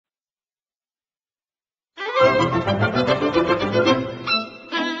Hello,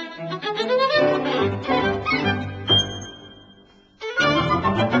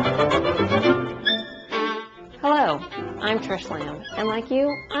 I'm Trisha, and like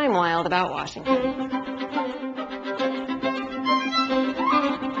you, I'm wild about Washington.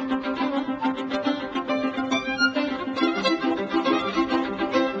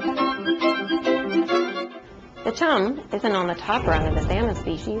 The chum isn't on the top rung of the salmon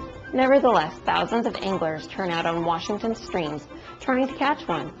species. Nevertheless, thousands of anglers turn out on Washington's streams trying to catch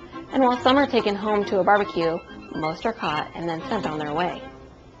one. And while some are taken home to a barbecue, most are caught and then sent on their way.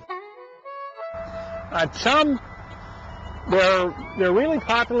 Chum, they're really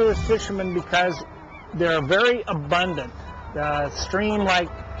popular with fishermen because they're very abundant. A stream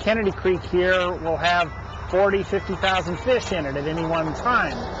like Kennedy Creek here will have 40, 50,000 fish in it at any one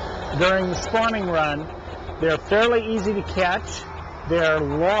time. During the spawning run, they're fairly easy to catch, they're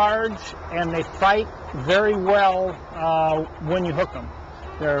large, and they fight very well when you hook them.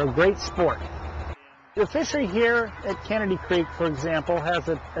 They're a great sport. The fishery here at Kennedy Creek, for example, has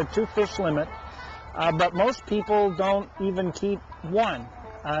a 2-fish limit, but most people don't even keep one.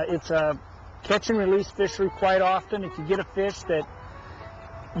 It's a catch and release fishery quite often. If you get a fish that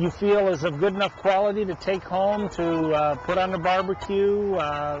you feel is of good enough quality to take home to put on the barbecue,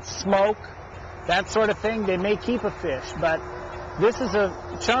 smoke, that sort of thing, they may keep a fish. But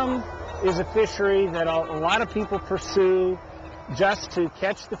chum is a fishery that a lot of people pursue just to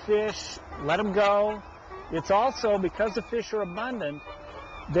catch the fish, let them go. It's also, because the fish are abundant,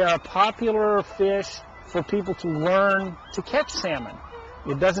 they're a popular fish for people to learn to catch salmon.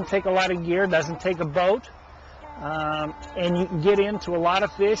 It doesn't take a lot of gear, doesn't take a boat, and you can get into a lot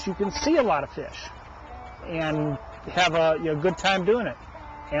of fish. You can see a lot of fish and have a good time doing it.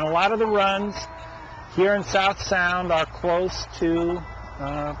 And a lot of the runs here in South Sound are close to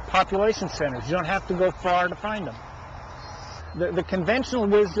population centers. You don't have to go far to find them. The conventional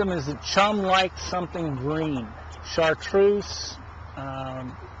wisdom is that chum likes something green. Chartreuse,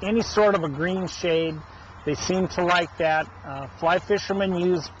 any sort of a green shade, they seem to like that. Fly fishermen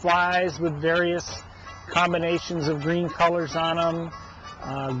use flies with various combinations of green colors on them,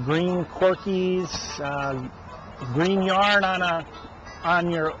 green corkies, green yarn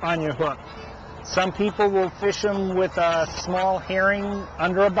on your hook. Some people will fish them with a small herring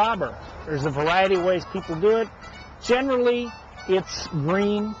under a bobber. There's a variety of ways people do it. Generally, it's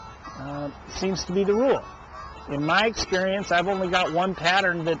green seems to be the rule. In my experience, I've only got one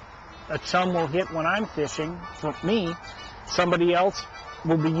pattern that a chum will hit when I'm fishing. For me, somebody else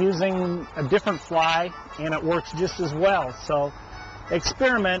will be using a different fly, and it works just as well. So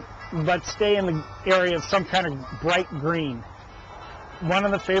experiment, but stay in the area of some kind of bright green. One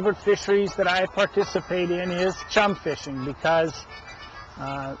of the favorite fisheries that I participate in is chum fishing because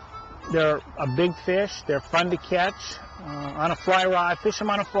they're a big fish, they're fun to catch on a fly rod. Fish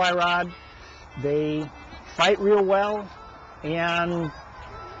them on a fly rod. They fight real well, and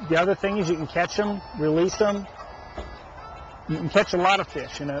the other thing is you can catch them, release them. You can catch a lot of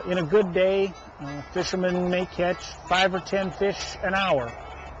fish. In a good day, fishermen may catch 5 or 10 fish an hour.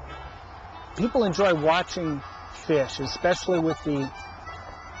 People enjoy watching fish, especially with the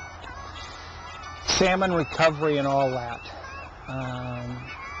salmon recovery and all that.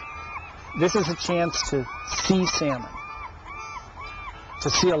 This is a chance to see salmon, to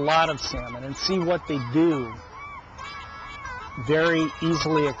see a lot of salmon and see what they do, very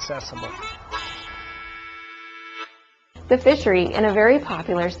easily accessible. The fishery in a very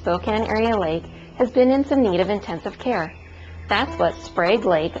popular Spokane area lake has been in some need of intensive care. That's what Sprague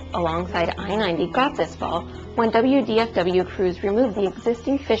Lake alongside I-90 got this fall when WDFW crews removed the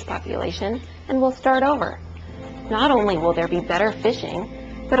existing fish population and will start over. Not only will there be better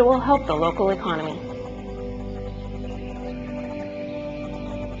fishing, but it will help the local economy.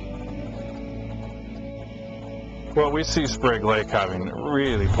 Well, we see Sprague Lake having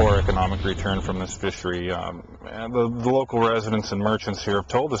really poor economic return from this fishery. And the local residents and merchants here have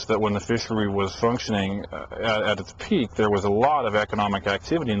told us that when the fishery was functioning at its peak, there was a lot of economic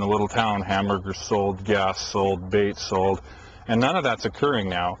activity in the little town. Hamburgers sold, gas sold, bait sold, and none of that's occurring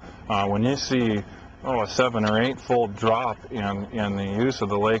now. When you see a 7 or 8-fold drop in the use of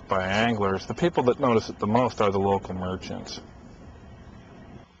the lake by anglers, the people that notice it the most are the local merchants.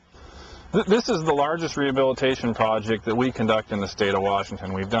 This is the largest rehabilitation project that we conduct in the state of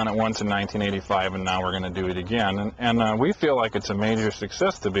Washington. We've done it once in 1985, and now we're going to do it again. And we feel like it's a major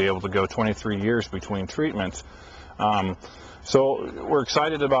success to be able to go 23 years between treatments. So we're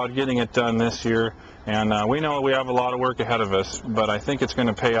excited about getting it done this year, and we know we have a lot of work ahead of us, but I think it's going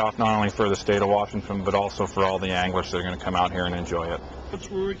to pay off not only for the state of Washington, but also for all the anglers that are going to come out here and enjoy it.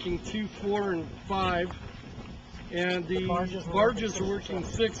 We're working 2, 4, and 5 and the barges are working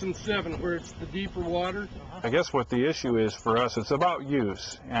 6 and 7, where it's the deeper water. I guess what the issue is for us, it's about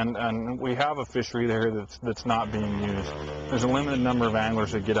use, and we have a fishery there that's not being used. There's a limited number of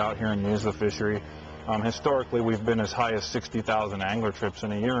anglers that get out here and use the fishery. Historically, we've been as high as 60,000 angler trips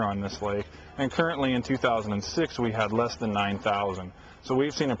in a year on this lake, and currently in 2006 we had less than 9,000. So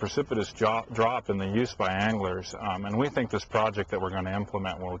we've seen a precipitous drop in the use by anglers, and we think this project that we're going to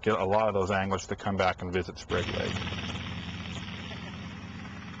implement will get a lot of those anglers to come back and visit Sprague Lake.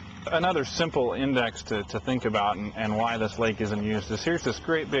 Another simple index to think about and why this lake isn't used is here's this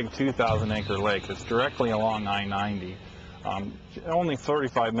great big 2,000-acre lake that's directly along I-90, only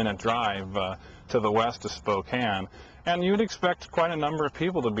 35-minute drive to the west of Spokane. And you'd expect quite a number of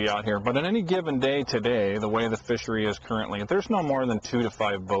people to be out here, but on any given day today, the way the fishery is currently, there's no more than 2 to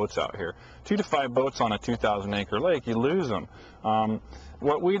 5 boats out here. 2 to 5 boats on a 2,000-acre lake, you lose them.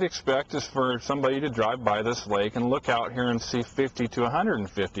 What we'd expect is for somebody to drive by this lake and look out here and see 50 to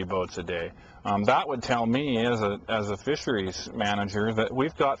 150 boats a day. That would tell me as a fisheries manager that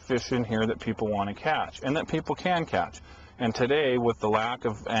we've got fish in here that people want to catch and that people can catch. And today, with the lack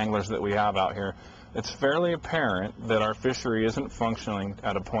of anglers that we have out here, it's fairly apparent that our fishery isn't functioning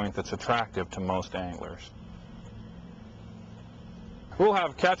at a point that's attractive to most anglers. We'll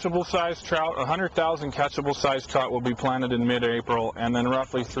have catchable-sized trout. 100,000 catchable-sized trout will be planted in mid-April, and then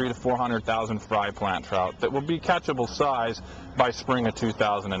roughly 300,000 to 400,000 fry plant trout that will be catchable size by spring of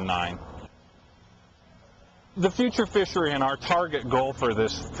 2009. The future fishery and our target goal for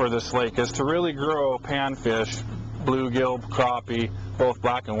this lake is to really grow panfish, bluegill, crappie, both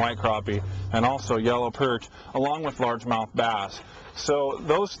black and white crappie, and also yellow perch, along with largemouth bass. So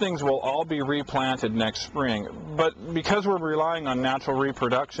those things will all be replanted next spring. But because we're relying on natural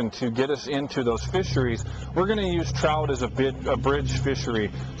reproduction to get us into those fisheries, we're going to use trout as a bridge fishery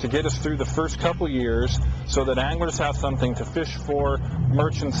to get us through the first couple years so that anglers have something to fish for,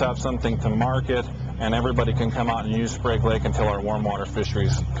 merchants have something to market, and everybody can come out and use Sprague Lake until our warm water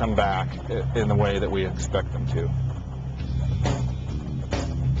fisheries come back in the way that we expect them to.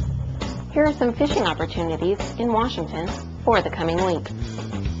 Here are some fishing opportunities in Washington for the coming week.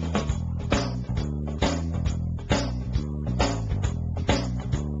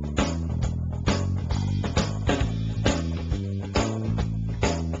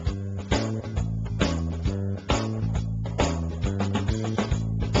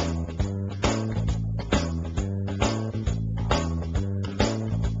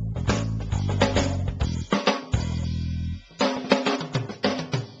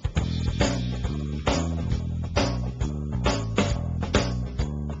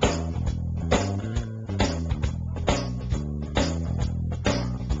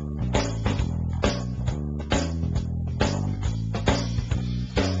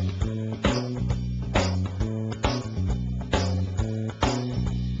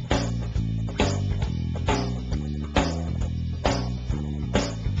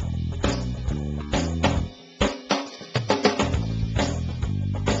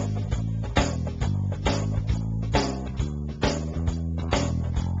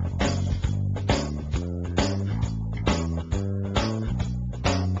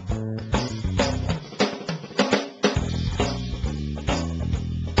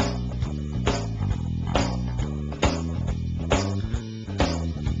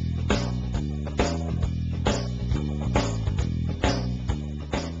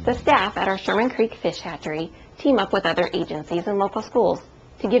 The staff at our Sherman Creek Fish Hatchery team up with other agencies and local schools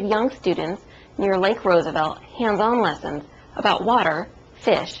to give young students near Lake Roosevelt hands-on lessons about water,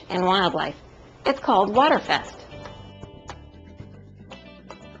 fish, and wildlife. It's called Waterfest.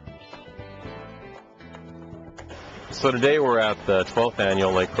 So today we're at the 12th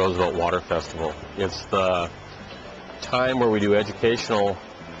annual Lake Roosevelt Water Festival. It's the time where we do educational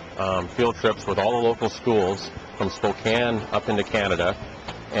field trips with all the local schools from Spokane up into Canada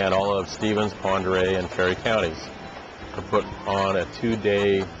and all of Stevens, Ponderay, and Ferry counties to put on a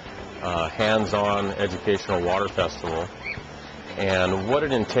 2-day hands-on educational water festival. And what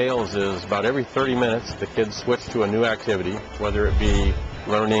it entails is about every 30 minutes the kids switch to a new activity, whether it be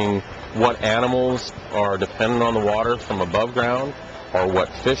learning what animals are dependent on the water from above ground, or what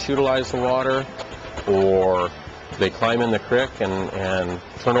fish utilize the water, or they climb in the creek and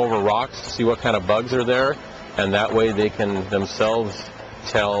turn over rocks to see what kind of bugs are there, and that way they can themselves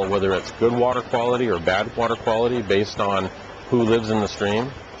tell whether it's good water quality or bad water quality based on who lives in the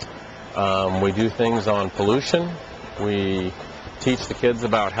stream. We do things on pollution. We teach the kids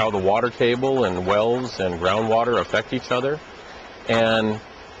about how the water table and wells and groundwater affect each other. And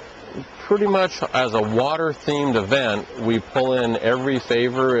pretty much as a water-themed event, we pull in every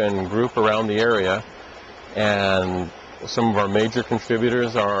favor and group around the area And some of our major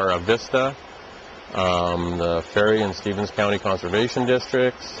contributors are Vista, the Ferry and Stevens County Conservation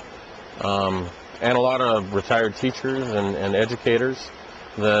Districts, and a lot of retired teachers and educators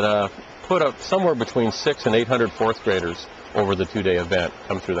that put up somewhere between 600 and 800 fourth graders over the two-day event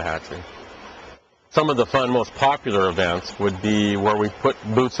come through the hatchery. Some of the fun, most popular events would be where we put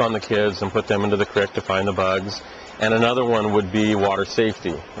boots on the kids and put them into the creek to find the bugs, and another one would be water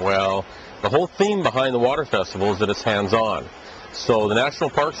safety. Well, the whole theme behind the water festival is that it's hands-on. So the National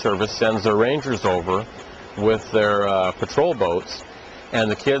Park Service sends their rangers over with their patrol boats, and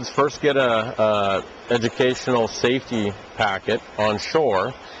the kids first get a educational safety packet on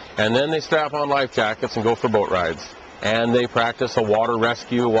shore, and then they strap on life jackets and go for boat rides. And they practice a water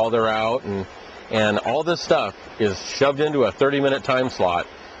rescue while they're out, and all this stuff is shoved into a 30-minute time slot,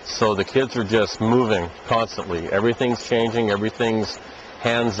 so the kids are just moving constantly. Everything's changing, everything's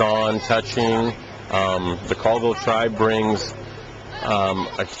hands-on, touching. The Colville tribe brings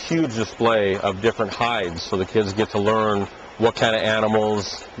a huge display of different hides, so the kids get to learn what kind of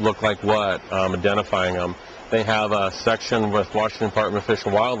animals look like what, identifying them. They have a section with Washington Department of Fish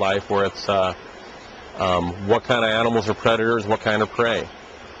and Wildlife where it's what kind of animals are predators, what kind of prey.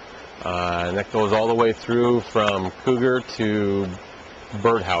 And that goes all the way through from cougar to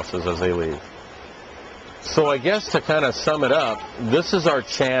birdhouses as they leave. So I guess to kind of sum it up, this is our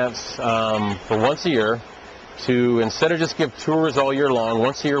chance for once a year to, instead of just give tours all year long,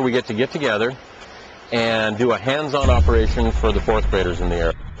 once a year we get together and do a hands-on operation for the fourth graders in the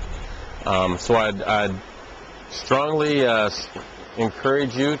area. So I'd strongly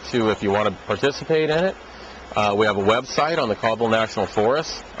encourage you to, if you want to participate in it, we have a website on the Colville National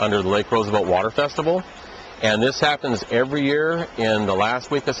Forest under the Lake Roosevelt Water Festival, and this happens every year in the last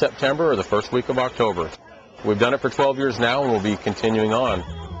week of September or the first week of October. We've done it for 12 years now, and we'll be continuing on.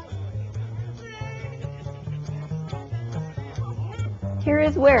 Here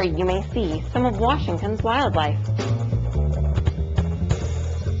is where you may see some of Washington's wildlife.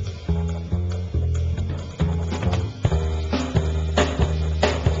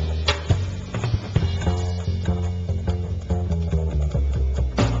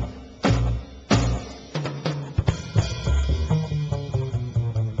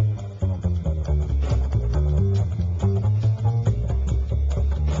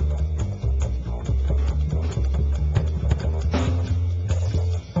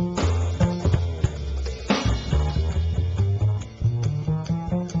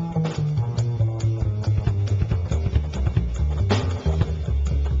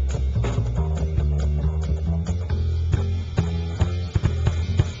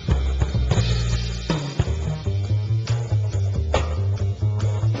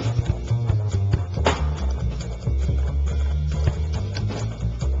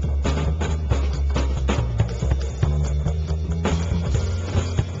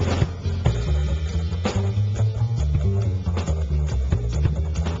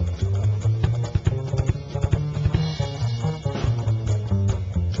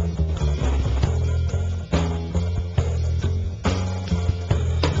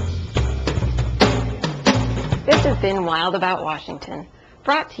 This has been Wild About Washington,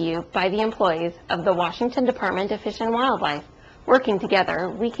 brought to you by the employees of the Washington Department of Fish and Wildlife. Working together,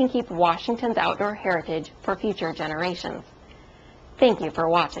 we can keep Washington's outdoor heritage for future generations. Thank you for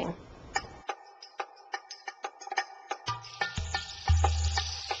watching.